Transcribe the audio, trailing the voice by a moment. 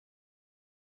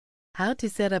How to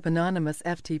set up anonymous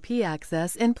FTP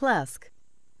access in Plesk.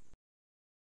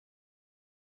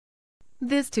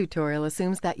 This tutorial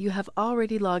assumes that you have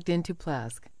already logged into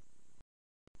Plesk.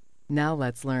 Now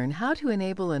let's learn how to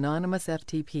enable anonymous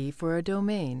FTP for a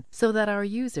domain so that our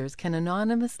users can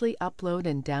anonymously upload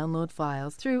and download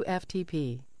files through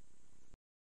FTP.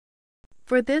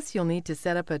 For this, you'll need to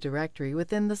set up a directory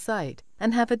within the site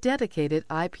and have a dedicated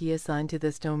IP assigned to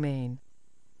this domain.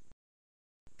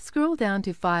 Scroll down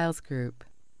to Files group.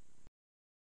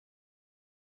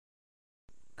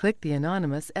 Click the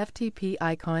anonymous FTP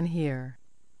icon here.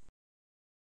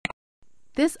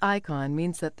 This icon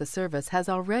means that the service has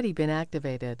already been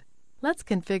activated. Let's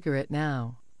configure it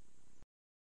now.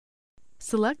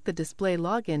 Select the Display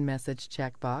Login Message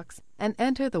checkbox and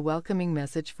enter the welcoming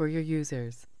message for your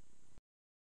users.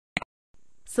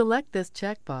 Select this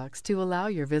checkbox to allow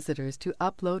your visitors to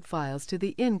upload files to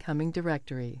the incoming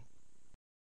directory.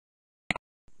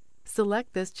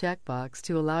 Select this checkbox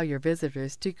to allow your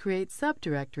visitors to create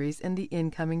subdirectories in the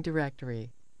incoming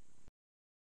directory.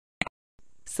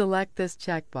 Select this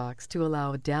checkbox to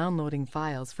allow downloading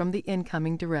files from the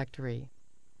incoming directory.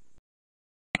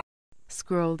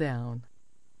 Scroll down.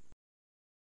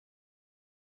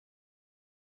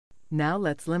 Now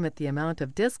let's limit the amount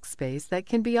of disk space that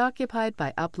can be occupied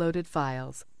by uploaded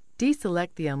files.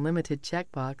 Deselect the Unlimited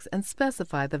checkbox and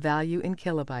specify the value in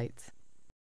kilobytes.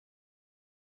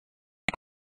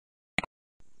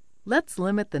 Let's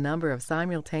limit the number of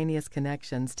simultaneous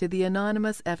connections to the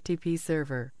anonymous FTP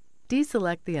server.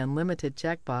 Deselect the Unlimited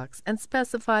checkbox and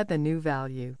specify the new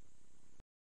value.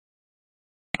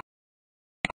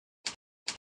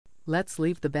 Let's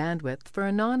leave the bandwidth for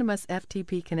anonymous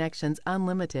FTP connections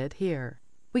unlimited here.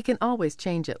 We can always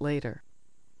change it later.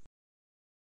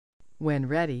 When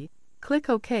ready, click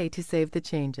OK to save the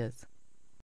changes.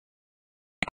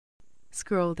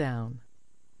 Scroll down.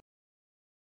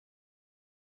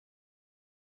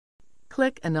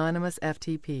 Click Anonymous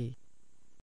FTP.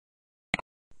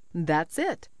 That's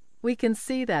it! We can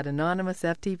see that anonymous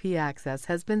FTP access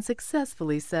has been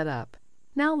successfully set up.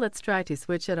 Now let's try to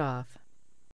switch it off.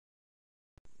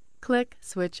 Click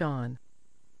Switch On.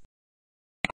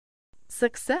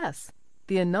 Success!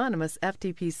 The anonymous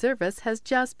FTP service has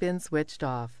just been switched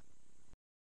off.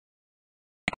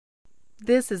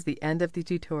 This is the end of the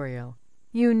tutorial.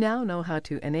 You now know how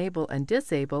to enable and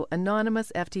disable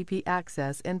anonymous FTP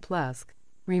access in Plesk.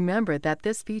 Remember that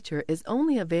this feature is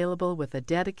only available with a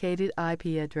dedicated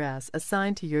IP address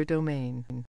assigned to your domain.